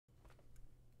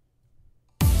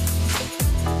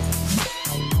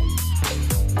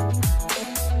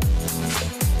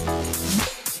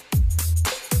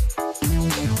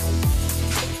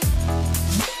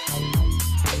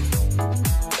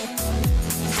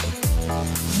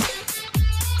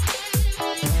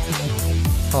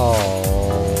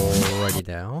Alrighty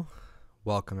now,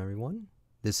 welcome everyone.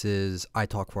 This is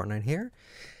ITalkFortnite here,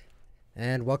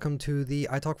 and welcome to the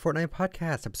ITalkFortnite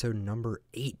podcast, episode number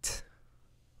 8.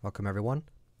 Welcome everyone.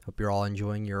 Hope you're all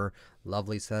enjoying your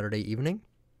lovely Saturday evening,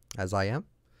 as I am.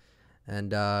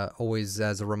 And always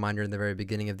as a reminder in the very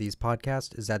beginning of these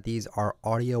podcasts is that these are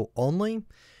audio only,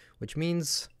 which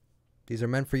means these are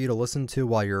meant for you to listen to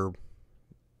while you're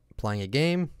playing a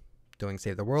game, doing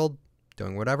Save the World,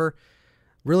 doing whatever.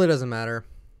 Really doesn't matter.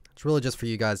 It's really just for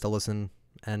you guys to listen,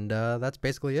 and that's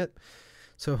basically it.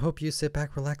 So hope you sit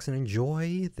back, relax, and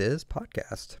enjoy this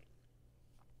podcast.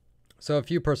 So a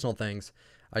few personal things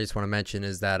I just want to mention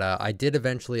is that I did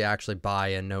eventually actually buy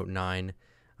a Note 9.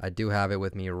 I do have it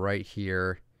with me right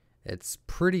here. It's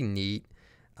pretty neat.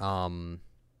 I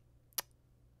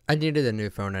needed a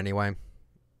new phone anyway.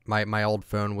 My old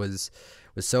phone was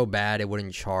so bad it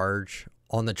wouldn't charge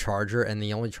on the charger, and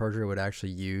the only charger it would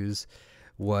actually use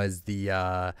was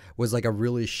like a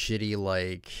really shitty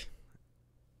like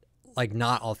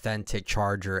not authentic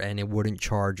charger, and it wouldn't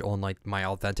charge on like my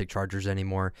authentic chargers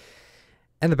anymore,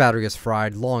 and the battery was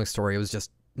fried. Long story, it was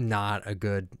just not a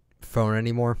good phone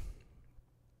anymore,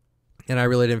 and I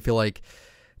really didn't feel like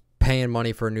paying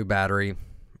money for a new battery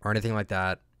or anything like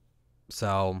that.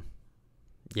 So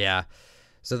yeah,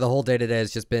 so the whole day today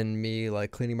has just been me like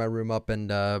cleaning my room up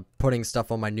and putting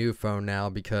stuff on my new phone now,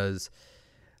 because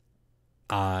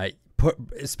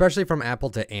especially from Apple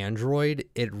to Android,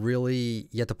 you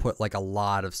have to put like a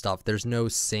lot of stuff. There's no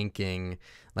syncing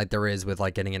like there is with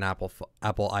like getting an Apple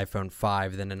iPhone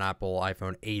 5, then an Apple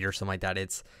iPhone 8 or something like that.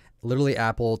 It's literally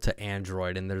Apple to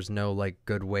Android, and there's no like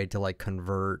good way to like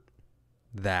convert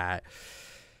that.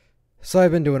 So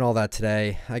I've been doing all that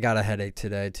today. I got a headache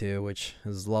today too, which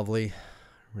is lovely.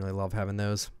 Really love having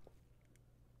those.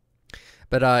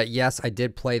 But yes, I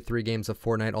did play 3 games of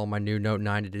Fortnite on my new Note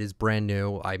 9. It is brand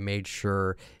new. I made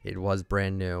sure it was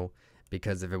brand new,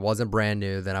 because if it wasn't brand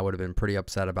new, then I would have been pretty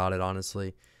upset about it,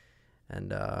 honestly.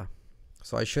 And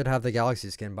so I should have the Galaxy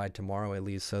skin by tomorrow at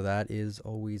least, so that is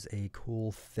always a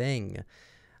cool thing.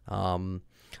 On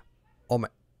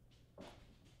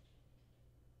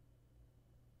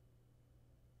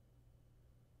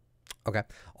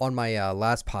my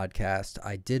last podcast,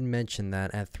 I did mention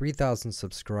that at 3,000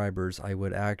 subscribers, I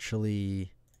would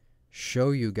actually show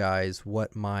you guys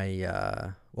what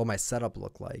my setup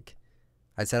looked like.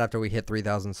 I said after we hit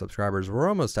 3,000 subscribers, we're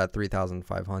almost at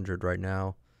 3,500 right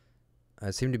now.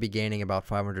 I seem to be gaining about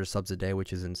 500 subs a day,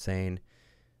 which is insane.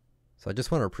 So I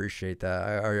just want to appreciate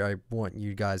that. I want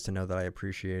you guys to know that I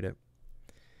appreciate it.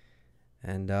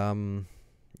 And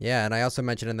yeah, and I also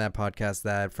mentioned in that podcast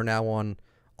that for now on,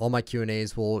 all my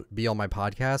Q&As will be on my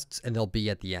podcasts, and they'll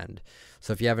be at the end.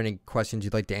 So if you have any questions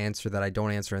you'd like to answer that I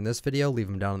don't answer in this video, leave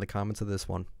them down in the comments of this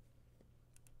one.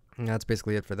 And that's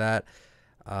basically it for that.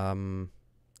 I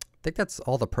think that's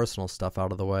all the personal stuff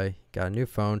out of the way. Got a new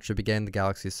phone. Should be getting the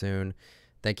Galaxy soon.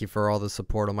 Thank you for all the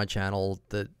support on my channel.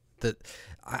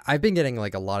 I've been getting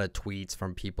like a lot of tweets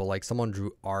from people. Like someone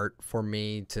drew art for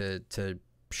me to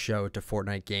show to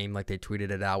Fortnite game, like they tweeted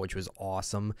it out, which was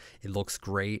awesome. It looks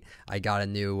great. I got a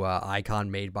new icon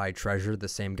made by Treasure, the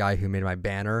same guy who made my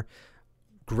banner.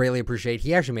 Greatly appreciate.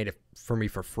 He actually made it for me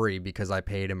for free because I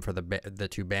paid him for the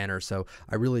 2 banners, so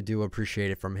I really do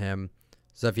appreciate it from him.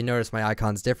 So if you notice my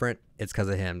icon's different, it's because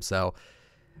of him. So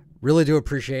really do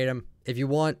appreciate him. If you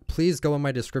want, please go in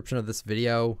my description of this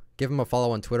video, give him a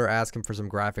follow on Twitter, ask him for some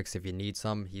graphics if you need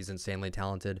some. He's insanely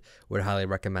talented. Would highly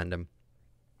recommend him.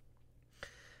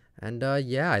 And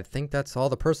yeah, I think that's all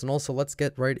the personal, so let's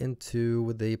get right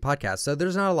into the podcast. So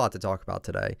there's not a lot to talk about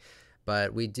today,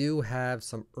 but we do have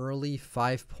some early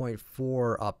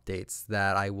 5.4 updates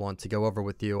that I want to go over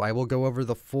with you. I will go over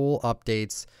the full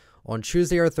updates on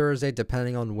Tuesday or Thursday,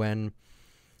 depending on when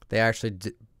they actually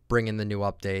bring in the new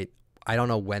update. I don't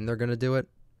know when they're going to do it,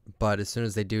 but as soon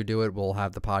as they do it, we'll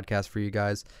have the podcast for you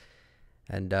guys.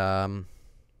 And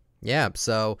yeah,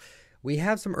 so we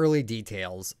have some early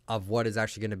details of what is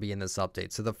actually going to be in this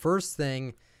update. So the first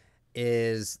thing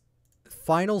is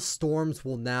final storms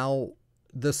will now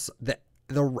the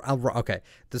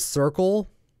circle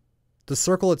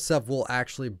itself will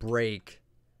actually break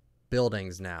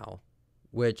buildings now,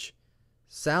 which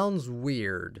sounds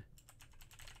weird,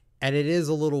 and it is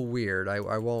a little weird.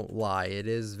 I won't lie, it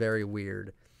is very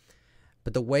weird,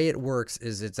 but the way it works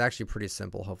is it's actually pretty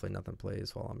simple. Hopefully nothing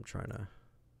plays while I'm trying to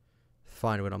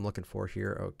find what I'm looking for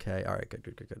here. Okay, all right,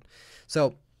 good.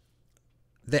 So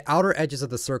the outer edges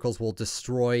of the circles will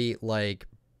destroy like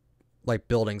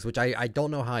buildings, which I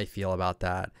don't know how I feel about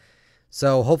that.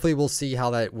 So hopefully we'll see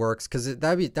how that works, because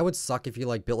that would suck if you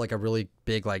like built like a really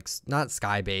big, like, not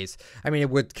sky base. I mean, it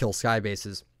would kill sky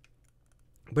bases,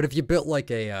 but if you built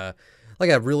like a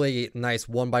really nice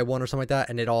 1x1 or something like that,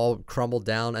 and it all crumbled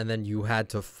down, and then you had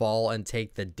to fall and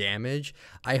take the damage.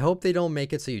 I hope they don't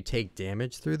make it so you take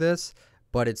damage through this,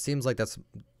 but it seems like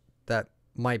that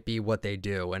might be what they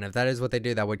do. And if that is what they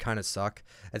do, that would kind of suck.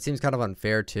 It seems kind of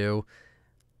unfair too.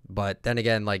 But then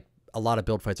again, like, a lot of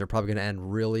build fights are probably going to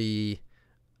end really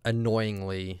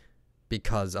annoyingly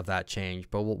because of that change.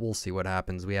 But we'll see what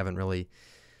happens. We haven't really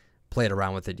played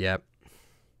around with it yet.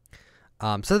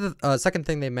 So the second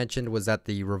thing they mentioned was that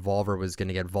the revolver was going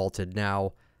to get vaulted.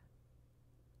 Now,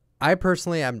 I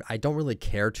personally, I don't really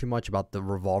care too much about the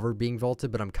revolver being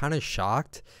vaulted, but I'm kind of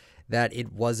shocked that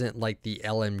it wasn't like the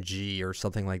LMG or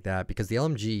something like that, because the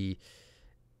LMG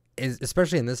is,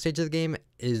 especially in this stage of the game,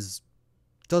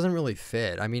 doesn't really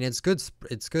fit. I mean, it's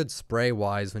good spray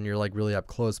wise when you're like really up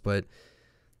close, but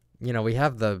you know, we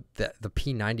have the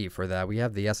P90 for that. We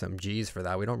have the SMGs for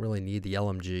that. We don't really need the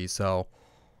LMG. So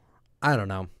I don't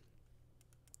know.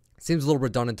 Seems a little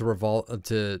redundant to vault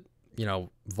the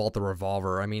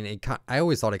revolver. I mean, I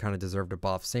always thought it kind of deserved a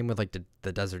buff. Same with like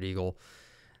the Desert Eagle.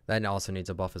 That also needs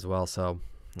a buff as well. So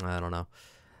I don't know.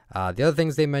 The other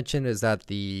things they mentioned is that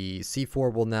the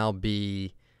C4 will now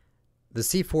be, the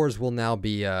C4s will now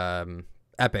be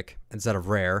epic instead of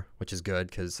rare, which is good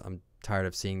because I'm tired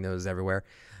of seeing those everywhere.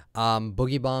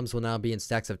 Boogie bombs will now be in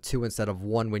stacks of 2 instead of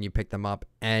 1 when you pick them up,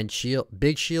 and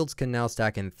big shields can now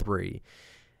stack in 3.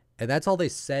 And that's all they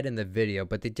said in the video,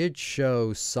 but they did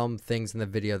show some things in the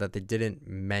video that they didn't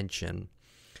mention.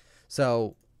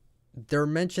 So they're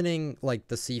mentioning like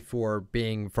the C4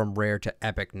 being from rare to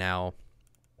epic now.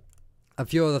 A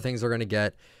few other things are going to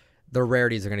get, the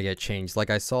rarities are going to get changed. Like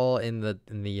I saw in the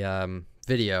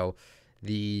video,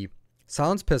 the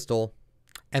silenced pistol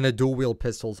and the dual wield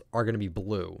pistols are going to be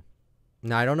blue.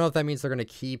 Now, I don't know if that means they're going to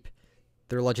keep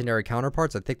their legendary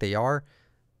counterparts. I think they are,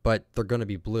 but they're going to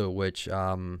be blue, which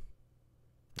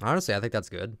honestly, I think that's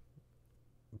good.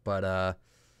 But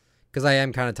because I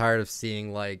am kind of tired of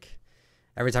seeing, like,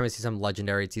 every time I see some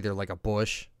legendary, it's either like a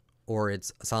bush or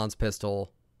it's a silenced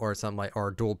pistol or something like,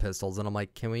 or dual pistols, and I'm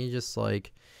like, can we just,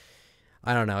 like,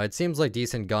 I don't know. It seems like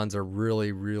decent guns are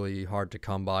really, really hard to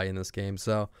come by in this game.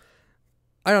 So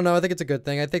I don't know. I think it's a good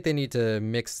thing. I think they need to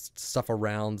mix stuff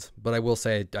around, but I will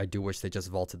say I do wish they just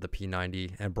vaulted the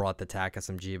P90 and brought the TAC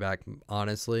SMG back.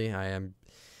 Honestly, I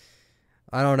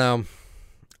don't know.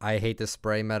 I hate the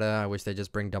spray meta. I wish they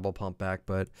just bring double pump back,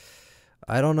 but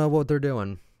I don't know what they're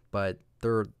doing. But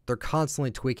they're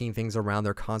constantly tweaking things around.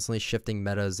 They're constantly shifting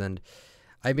metas, and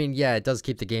I mean, yeah, it does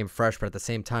keep the game fresh, but at the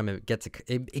same time, it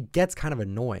gets kind of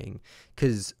annoying,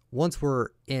 because once we're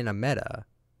in a meta,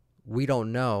 we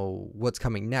don't know what's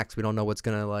coming next. We don't know what's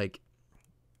gonna, like,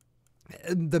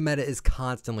 the meta is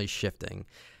constantly shifting,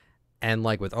 and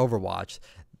like with Overwatch,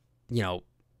 you know,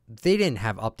 they didn't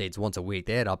have updates once a week.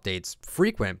 They had updates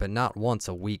frequent, but not once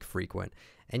a week frequent.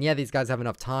 And yeah, these guys have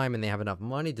enough time and they have enough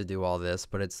money to do all this,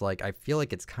 but it's like, I feel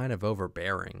like it's kind of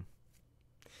overbearing.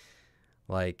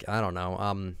 Like, I don't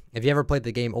know. If you ever played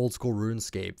the game Old School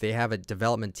RuneScape, they have a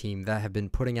development team that have been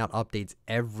putting out updates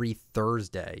every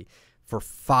Thursday for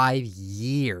 5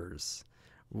 years.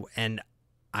 And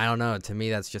I don't know. To me,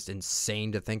 that's just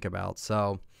insane to think about.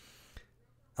 So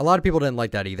a lot of people didn't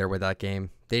like that either with that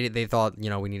game. They thought, you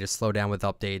know, we need to slow down with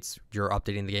updates. You're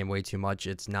updating the game way too much.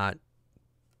 It's not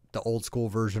the old school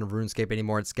version of RuneScape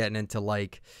anymore. It's getting into,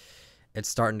 like, it's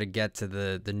starting to get to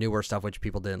the newer stuff, which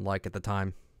people didn't like at the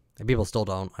time. And people still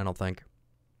don't, I don't think.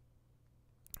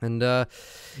 And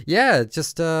yeah, it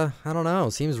just I don't know.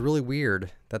 Seems really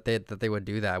weird that they would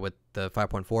do that with the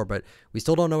 5.4, but we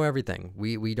still don't know everything.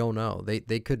 We don't know.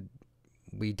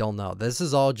 We don't know. This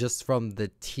is all just from the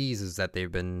teases that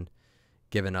they've been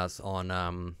giving us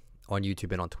on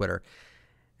YouTube and on Twitter.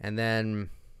 And then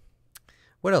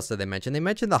what else did they mention? They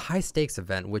mentioned the high stakes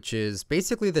event, which is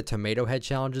basically the tomato head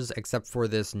challenges, except for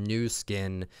this new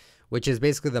skin, which is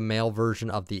basically the male version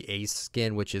of the Ace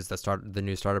skin, which is the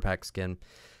new starter pack skin.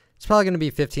 It's probably going to be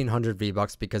 1,500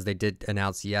 V-Bucks, because they did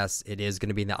announce, yes, it is going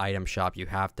to be in the item shop. You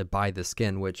have to buy the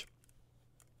skin, which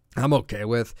I'm okay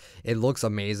with. It looks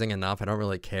amazing enough. I don't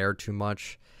really care too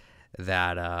much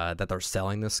that they're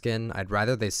selling the skin. I'd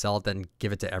rather they sell it than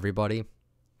give it to everybody.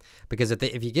 Because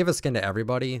if you give a skin to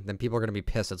everybody, then people are going to be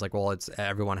pissed. It's like, well,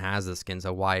 everyone has the skin,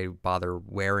 so why bother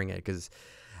wearing it? Because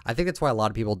I think that's why a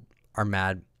lot of people are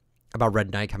mad about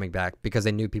Red Knight coming back, because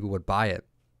they knew people would buy it.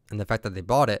 And the fact that they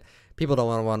bought it, people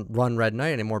don't want to run Red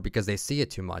Knight anymore because they see it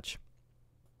too much.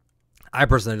 I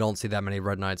personally don't see that many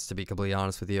Red Knights, to be completely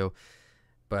honest with you.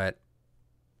 But,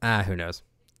 who knows.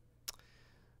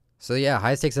 So yeah,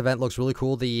 high stakes event looks really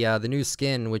cool. The new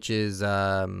skin, which is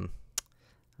I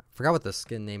forgot what the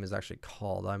skin name is actually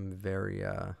called. I'm very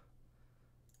I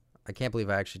can't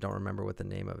believe I actually don't remember what the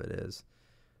name of it is.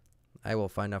 I will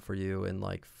find out for you in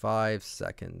like 5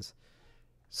 seconds.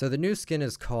 So the new skin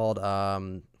is called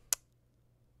the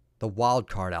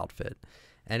Wildcard outfit,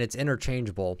 and it's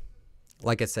interchangeable,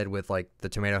 like I said, with like the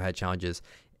tomato head challenges.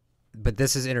 But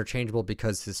this is interchangeable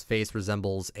because his face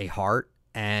resembles a heart,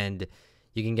 and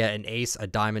you can get an ace, a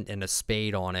diamond, and a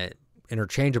spade on it,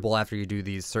 interchangeable after you do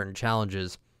these certain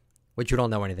challenges, which you don't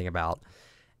know anything about.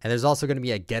 And there's also going to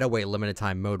be a Getaway limited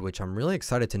time mode, which I'm really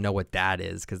excited to know what that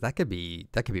is, because that could be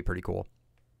pretty cool.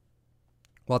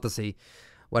 We'll have to see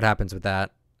what happens with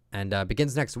that. And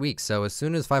begins next week. So as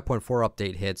soon as 5.4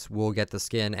 update hits, we'll get the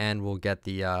skin and we'll get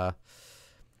the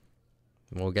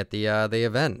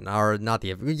event, or not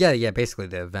the yeah, basically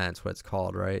the event's what it's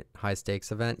called, right? High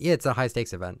stakes event. Yeah, it's a high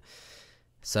stakes event.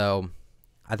 So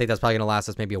I think that's probably gonna last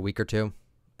us maybe a week or two,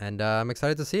 and I'm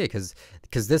excited to see it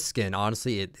because this skin,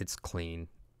 honestly, it's clean.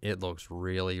 It looks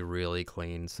really, really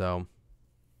clean. So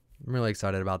I'm really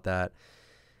excited about that.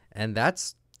 And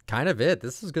that's kind of it.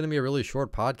 This is going to be a really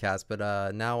short podcast, but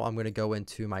now I'm going to go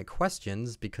into my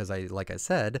questions because like I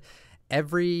said,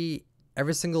 every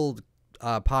single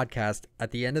podcast, at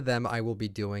the end of them, I will be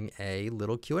doing a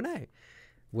little Q&A,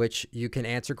 which you can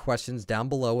answer questions down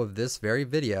below of this very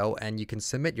video, and you can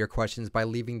submit your questions by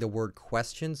leaving the word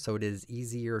question so it is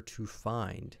easier to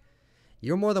find.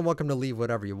 You're more than welcome to leave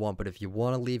whatever you want, but if you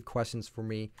want to leave questions for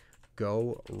me,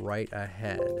 go right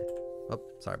ahead. Oh,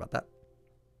 sorry about that.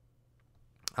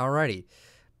 Alrighty,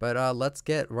 but let's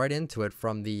get right into it.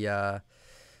 From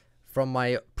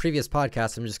my previous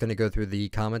podcast, I'm just going to go through the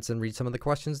comments and read some of the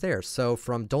questions there. So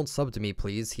from Don't Sub to Me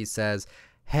Please, he says,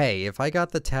 hey, if I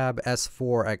got the Tab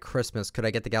S4 at Christmas, could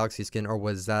I get the Galaxy skin, or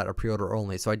was that a pre-order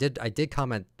only? So I did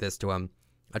comment this to him.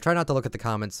 I try not to look at the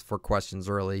comments for questions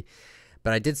early,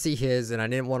 but I did see his, and I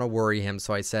didn't want to worry him,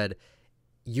 so I said,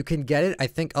 you can get it, I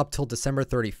think, up till December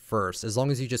 31st, as long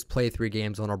as you just play 3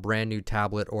 games on a brand new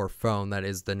tablet or phone, that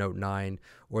is the Note 9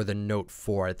 or the Note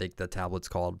 4, I think the tablet's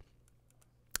called.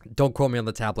 Don't quote me on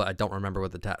the tablet. I don't remember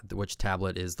what which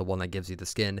tablet is the one that gives you the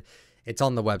skin. It's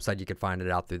on the website. You can find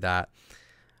it out through that.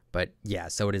 But yeah,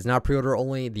 so it is not pre-order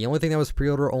only. The only thing that was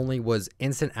pre-order only was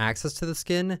instant access to the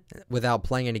skin without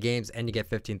playing any games, and you get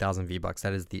 15,000 V-Bucks.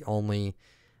 That is the only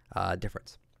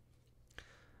difference.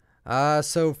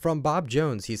 So from Bob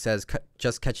Jones, he says,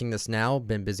 just catching this now,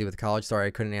 been busy with college, sorry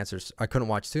I couldn't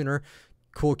watch sooner.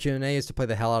 Cool Q&A. Used to play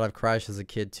the hell out of Crash as a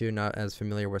kid too, not as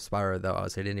familiar with Spyro though,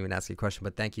 so I didn't even ask you a question,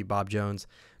 but thank you, Bob Jones.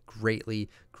 Greatly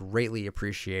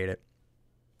appreciate it.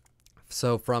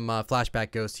 So from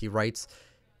Flashback Ghost, he writes,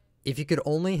 if you could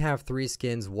only have 3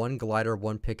 skins, 1 glider,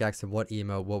 1 pickaxe, and 1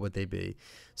 emote, what would they be?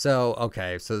 So,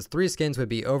 okay, so those 3 skins would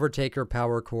be Overtaker,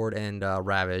 Power Chord, and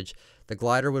Ravage. The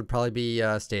glider would probably be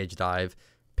Stage Dive.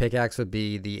 Pickaxe would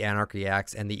be the Anarchy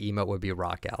Axe, and the emote would be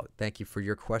Rock Out. Thank you for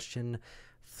your question,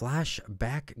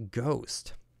 Flashback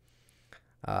Ghost.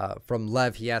 From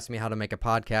Lev, he asked me how to make a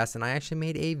podcast, and I actually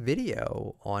made a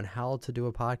video on how to do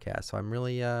a podcast. So I'm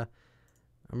really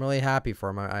happy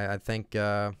for him. I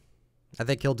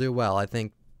think he'll do well. I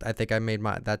think I made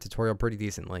that tutorial pretty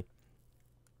decently.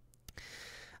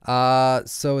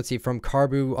 So let's see, from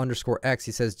Carbu_X,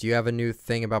 he says, do you have a new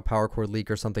thing about Power Chord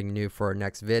leak or something new for our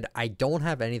next vid? I don't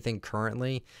have anything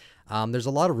currently. There's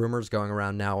a lot of rumors going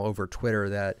around now over Twitter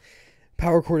that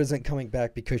Power Chord isn't coming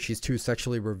back because she's too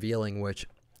sexually revealing, which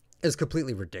is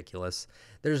completely ridiculous.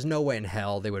 There's no way in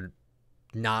hell they would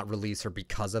not release her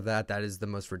because of that. That is the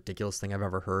most ridiculous thing I've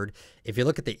ever heard. If you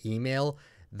look at the email,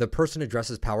 the person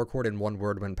addresses Power Chord in 1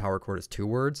 word when Power Chord is 2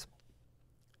 words,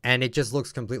 and it just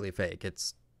looks completely fake.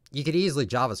 You could easily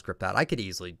JavaScript that. I could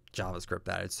easily JavaScript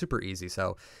that. It's super easy.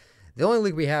 So the only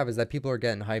leak we have is that people are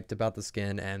getting hyped about the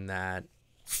skin, and that,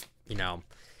 you know,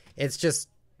 it's just,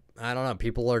 I don't know,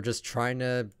 people are just trying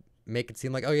to make it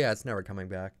seem like, oh yeah, it's never coming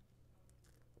back.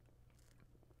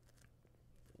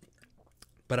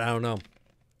 But I don't know.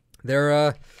 There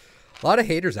are a lot of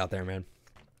haters out there, man.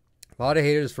 A lot of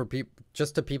haters for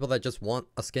people that just want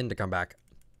a skin to come back.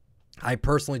 I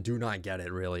personally do not get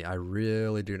it, really. I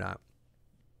really do not.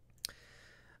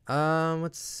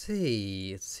 Let's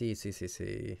see.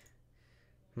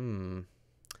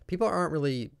 People aren't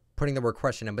really putting the word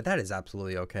question in, but that is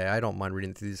absolutely okay. I don't mind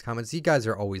reading through these comments. You guys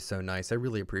are always so nice. I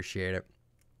really appreciate it.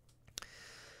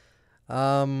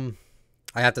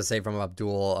 I have to say from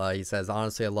Abdul, he says,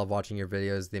 honestly, I love watching your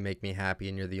videos. They make me happy,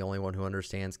 and you're the only one who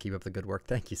understands. Keep up the good work.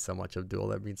 Thank you so much, Abdul.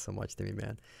 That means so much to me,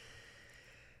 man.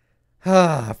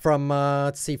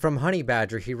 Let's see, from Honey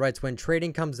Badger, he writes, when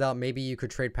trading comes out, maybe you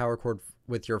could trade Power Chord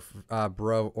with your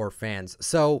bro or fans.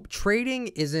 So trading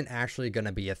isn't actually going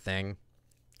to be a thing.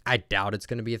 I doubt it's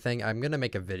going to be a thing. I'm going to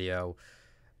make a video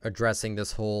addressing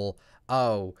this whole,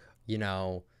 oh, you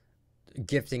know,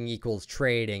 gifting equals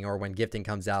trading, or when gifting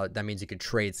comes out, that means you could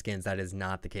trade skins. That is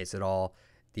not the case at all.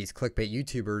 These clickbait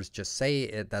YouTubers just say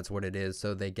it, that's what it is,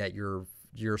 so they get your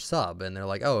sub, and they're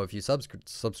like, oh, if you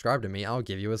subscribe to me, I'll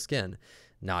give you a skin.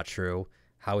 Not true.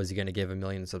 How is he going to give 1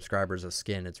 million subscribers a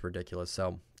skin? It's ridiculous.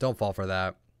 So don't fall for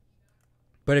that.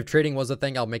 But if trading was a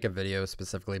thing, I'll make a video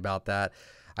specifically about that.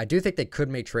 I do think they could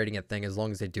make trading a thing as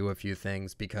long as they do a few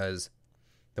things, because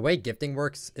the way gifting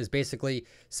works is basically,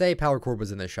 say Power Cord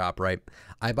was in the shop, right?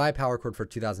 I buy Power Cord for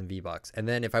 2,000 V-Bucks, and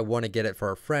then if I want to get it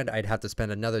for a friend, I'd have to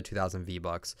spend another 2,000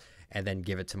 V-Bucks and then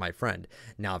give it to my friend.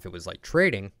 Now, if it was like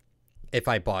trading, if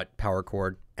I bought Power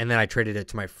Cord and then I traded it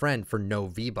to my friend for no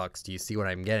V-Bucks, do you see what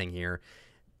I'm getting here?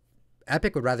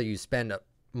 Epic would rather you spend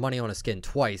money on a skin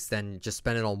twice than just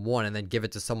spend it on one and then give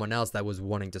it to someone else that was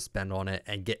wanting to spend on it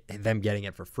and get them getting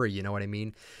it for free. You know what I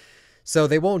mean? So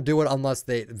they won't do it unless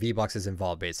V-Bucks is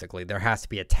involved. Basically, there has to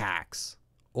be a tax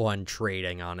on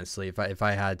trading. Honestly, if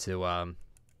I had to,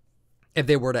 if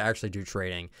they were to actually do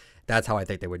trading, that's how I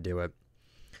think they would do it.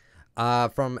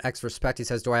 From X Respect, he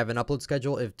says, "Do I have an upload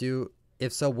schedule?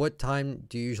 If so, what time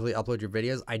do you usually upload your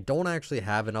videos?" I don't actually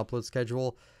have an upload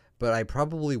schedule, but I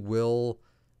probably will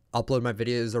upload my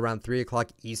videos around 3 o'clock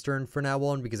Eastern for now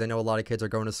on, because I know a lot of kids are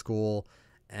going to school,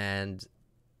 and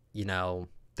you know,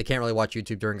 they can't really watch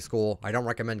YouTube during school. I don't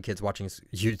recommend kids watching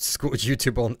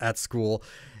YouTube at school.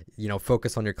 You know,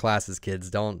 focus on your classes, kids.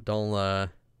 Don't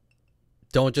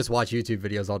just watch YouTube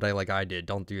videos all day like I did.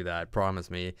 Don't do that. Promise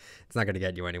me, it's not gonna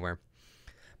get you anywhere.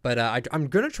 But I'm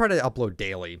gonna try to upload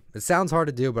daily. It sounds hard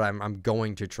to do, but I'm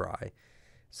going to try.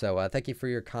 So thank you for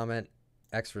your comment,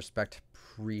 X Respect.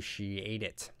 Appreciate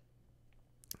it.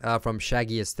 From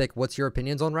Shaggy is Thick, what's your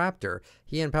opinions on Raptor?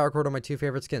 He and Power Cord are my two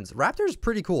favorite skins. Raptor's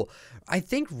pretty cool. I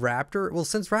think Raptor, well,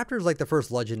 since Raptor is like the first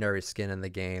legendary skin in the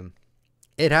game,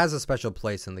 it has a special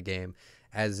place in the game,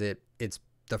 as it's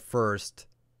the first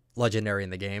legendary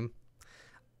in the game.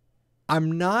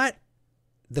 I'm not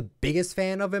the biggest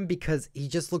fan of him because he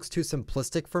just looks too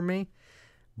simplistic for me,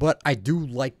 but I do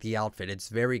like the outfit. It's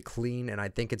very clean, and I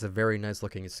think it's a very nice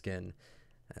looking skin.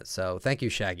 So thank you,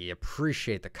 Shaggy.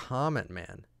 Appreciate the comment,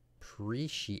 man.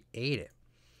 Appreciate it.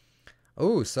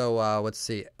 Oh, so let's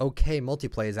see. Okay,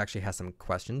 Multiplays actually has some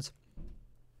questions.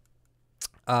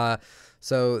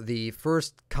 So the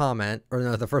first comment, or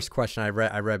no, the first question I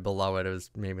read below it,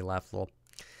 made me laugh a little.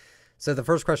 So the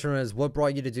first question was, what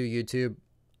brought you to do YouTube?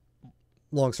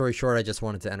 Long story short, I just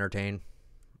wanted to entertain.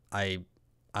 I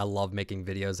love making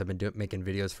videos. I've been making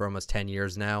videos for almost 10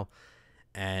 years now.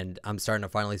 And I'm starting to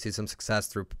finally see some success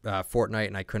through Fortnite,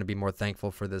 and I couldn't be more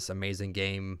thankful for this amazing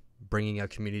game, bringing a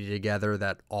community together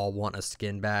that all want a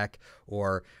skin back,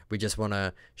 or we just want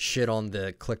to shit on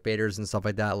the clickbaiters and stuff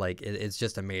like that. Like, it's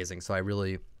just amazing. So I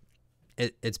really,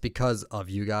 it's because of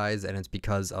you guys, and it's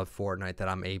because of Fortnite that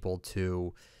I'm able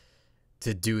to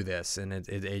do this, and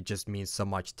it just means so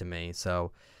much to me.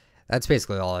 So that's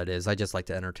basically all it is. I just like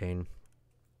to entertain.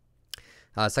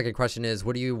 Second question is,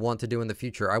 what do you want to do in the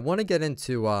future? I want to get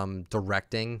into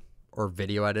directing or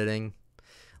video editing,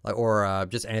 or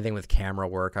just anything with camera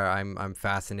work. I'm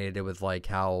fascinated with like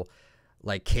how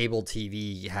like cable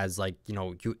TV has, like, you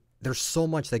know, there's so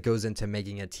much that goes into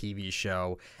making a TV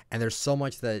show, and there's so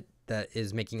much that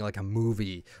is making like a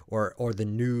movie or the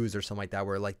news or something like that,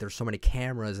 where like there's so many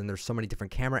cameras and there's so many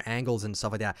different camera angles and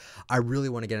stuff like that. I really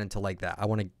want to get into like that. I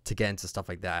want to get into stuff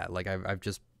like that. Like I've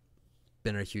just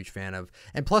been a huge fan of,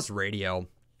 and plus radio.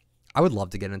 I would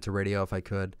love to get into radio if I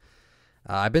could.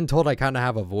 I've been told I kind of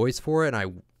have a voice for it,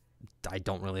 and I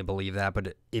don't really believe that,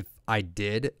 but if I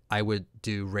did, I would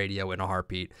do radio in a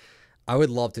heartbeat. I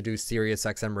would love to do Sirius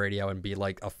XM radio and be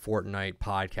like a Fortnite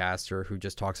podcaster who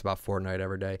just talks about Fortnite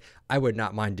every day. I would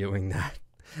not mind doing that.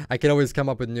 I can always come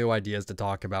up with new ideas to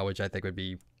talk about, which I think that'd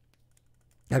be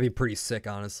pretty sick,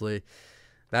 honestly.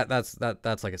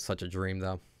 That's like such a dream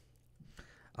though.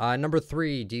 Number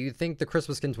 3, do you think the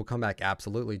Christmas skins will come back?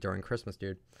 Absolutely, during Christmas,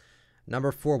 dude.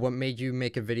 Number 4, what made you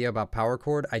make a video about Power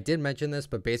Cord? I did mention this,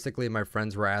 but basically my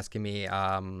friends were asking me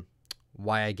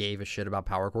why I gave a shit about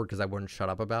Power Cord, because I wouldn't shut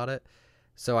up about it.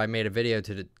 So I made a video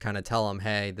to kind of tell them,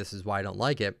 hey, this is why I don't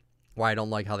like it, why I don't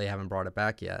like how they haven't brought it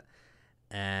back yet.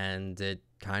 And it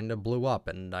kind of blew up,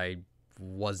 and I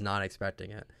was not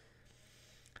expecting it.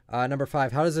 Number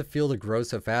 5, how does it feel to grow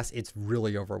so fast? It's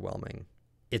really overwhelming.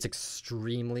 It's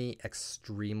extremely,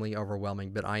 extremely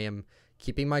overwhelming, but I am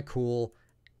keeping my cool,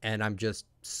 and I'm just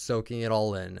soaking it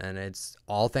all in. And it's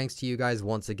all thanks to you guys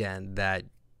once again that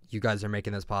you guys are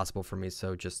making this possible for me,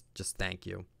 so just thank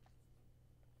you.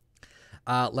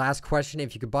 Last question.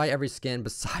 If you could buy every skin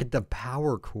beside the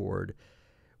power cord,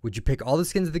 would you pick all the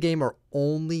skins of the game or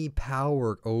only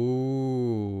power?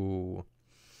 Oh.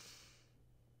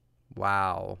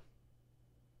 Wow.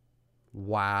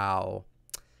 Wow.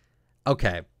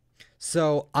 Okay.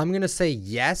 So I'm going to say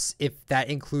yes if that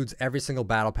includes every single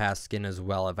Battle Pass skin as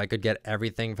well. If I could get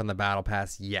everything from the Battle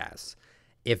Pass, yes.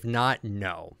 If not,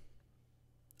 no.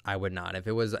 I would not. If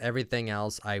it was everything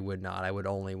else, I would not. I would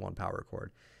only want power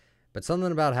cord. But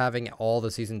something about having all the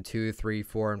season 2, 3,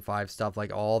 4, and 5 stuff,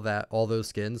 like all those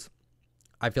skins,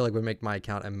 I feel like would make my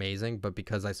account amazing. But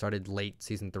because I started late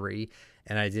season 3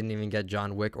 and I didn't even get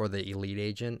John Wick or the Elite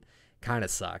Agent, kind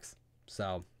of sucks.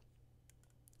 So,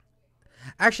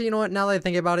 actually, you know what? Now that I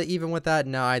think about it, even with that,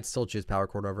 no, I'd still choose power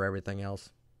cord over everything else.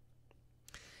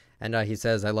 And he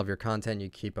says, "I love your content. You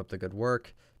keep up the good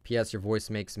work. P.S. Your voice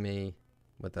makes me,"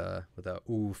 with a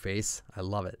ooh face. I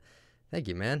love it. Thank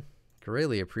you, man.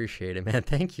 Really appreciate it, man.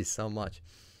 Thank you so much.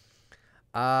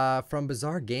 From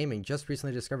Bizarre Gaming, just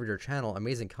recently discovered your channel.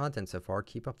 Amazing content so far.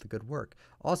 Keep up the good work.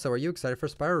 Also, are you excited for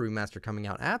Spyro Remaster coming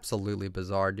out? Absolutely,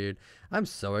 Bizarre, dude. I'm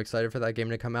so excited for that game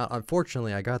to come out.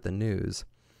 Unfortunately, I got the news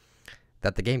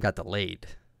that the game got delayed.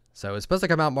 So it's supposed to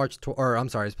come out it's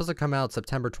supposed to come out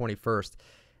September 21st.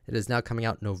 It is now coming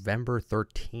out November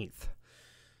 13th.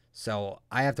 So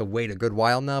I have to wait a good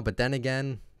while now, but then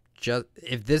again, just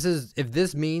if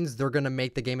this means they're going to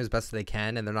make the game as best as they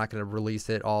can and they're not going to release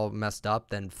it all messed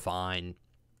up, then fine.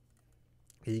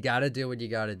 You got to do what you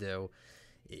got to do.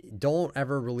 Don't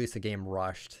ever release a game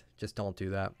rushed. Just don't do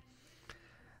that.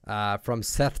 From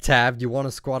Seth Tav, you want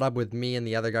to squad up with me and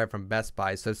the other guy from Best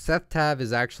Buy. So Seth Tav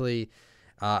is actually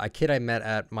a kid I met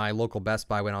at my local Best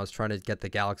Buy when I was trying to get the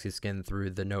Galaxy skin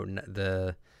through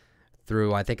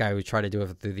I think I would try to do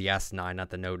it through the S9,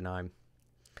 not the Note 9.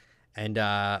 And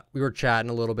we were chatting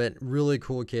a little bit. Really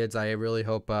cool kids. I really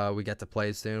hope we get to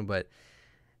play soon. But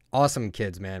awesome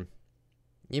kids, man.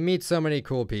 You meet so many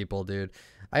cool people, dude.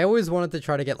 I always wanted to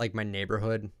try to get like my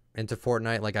neighborhood into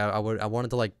Fortnite. Like I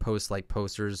wanted to like post like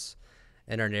posters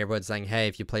in our neighborhood saying, "Hey,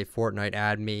 if you play Fortnite,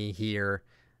 add me here,"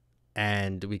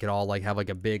 and we could all like have like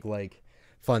a big like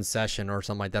fun session or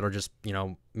something like that, or just, you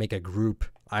know, make a group.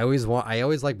 I always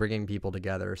like bringing people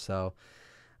together. So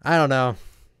I don't know.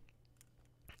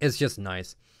 It's just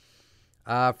nice.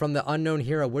 From the Unknown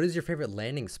Hero, what is your favorite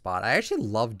landing spot? I actually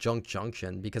love Junk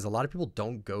Junction because a lot of people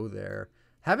don't go there.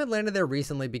 Haven't landed there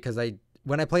recently because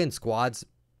when I play in squads,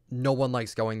 no one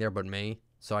likes going there but me,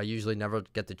 so I usually never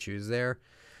get to choose there.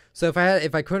 So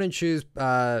if I couldn't choose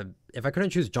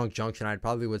Junk Junction, I'd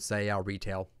probably would say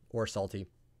retail or salty.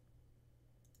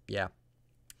 Yeah.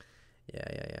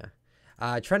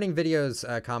 Trending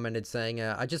Videos commented saying,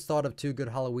 I just thought of 2 good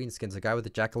Halloween skins, a guy with a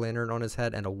jack-o'-lantern on his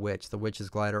head and a witch. The witch's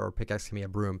glider or pickaxe me a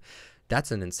broom.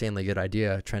 That's an insanely good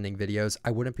idea, Trending Videos.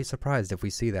 I wouldn't be surprised if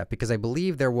we see that, because I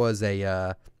believe there was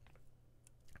a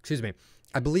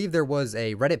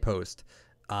Reddit post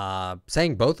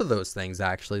saying both of those things,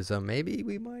 actually, so maybe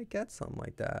we might get something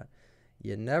like that.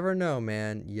 You never know,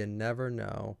 man. You never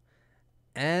know.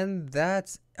 And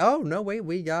that's, oh no, wait,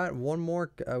 we got one more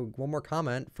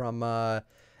comment from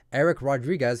Eric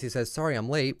Rodriguez. He says, "Sorry I'm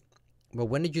late, but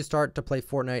when did you start to play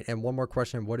Fortnite? And one more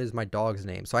question, what is my dog's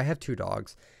name?" So I have 2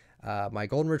 dogs. My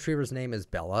golden retriever's name is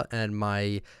Bella, and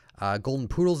my golden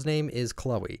poodle's name is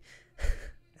Chloe.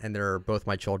 And they're both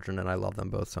my children, and I love them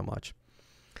both so much.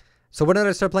 So when did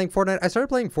I start playing Fortnite? I started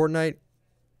playing Fortnite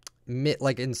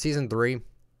like in season 3,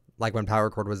 like when Power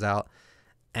Cord was out,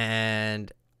 and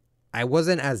I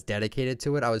wasn't as dedicated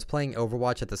to it. I was playing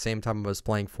Overwatch at the same time I was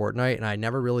playing Fortnite, and I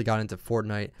never really got into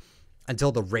Fortnite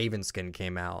until the Raven skin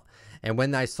came out. And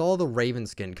when I saw the Raven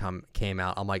skin came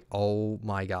out, I'm like, oh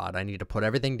my god, I need to put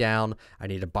everything down. I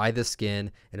need to buy this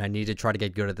skin, and I need to try to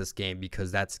get good at this game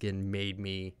because that skin made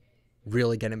me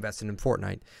really get invested in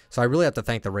Fortnite. So I really have to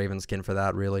thank the Raven skin for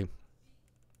that, really.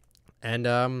 And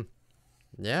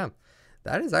yeah.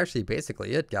 That is actually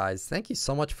basically it, guys. Thank you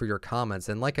so much for your comments.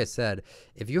 And like I said,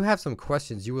 if you have some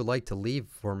questions you would like to leave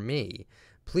for me,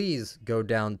 please go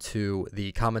down to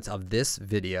the comments of this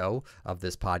video, of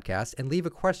this podcast, and leave a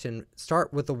question.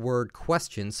 Start with the word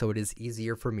question so it is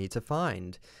easier for me to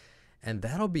find. And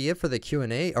that'll be it for the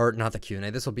Q&A, or not the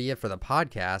Q&A. This will be it for the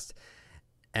podcast.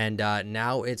 And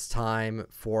now it's time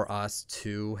for us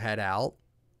to head out.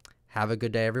 Have a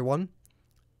good day, everyone.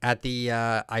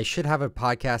 I should have a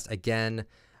podcast again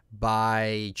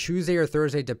by Tuesday or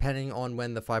Thursday, depending on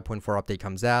when the 5.4 update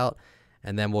comes out.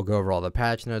 And then we'll go over all the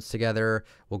patch notes together.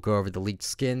 We'll go over the leaked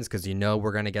skins, because you know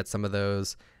we're going to get some of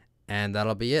those. And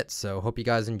that'll be it. So hope you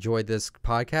guys enjoyed this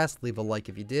podcast. Leave a like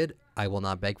if you did. I will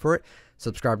not beg for it.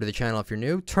 Subscribe to the channel if you're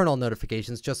new. Turn on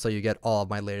notifications just so you get all of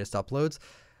my latest uploads.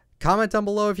 Comment down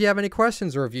below if you have any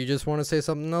questions or if you just want to say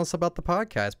something else about the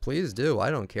podcast. Please do.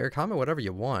 I don't care. Comment whatever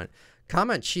you want.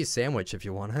 Comment cheese sandwich if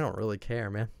you want. I don't really care,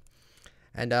 man.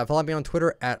 And follow me on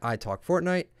Twitter at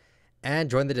ITalkFortnite. And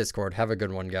join the Discord. Have a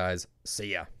good one, guys.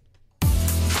 See ya.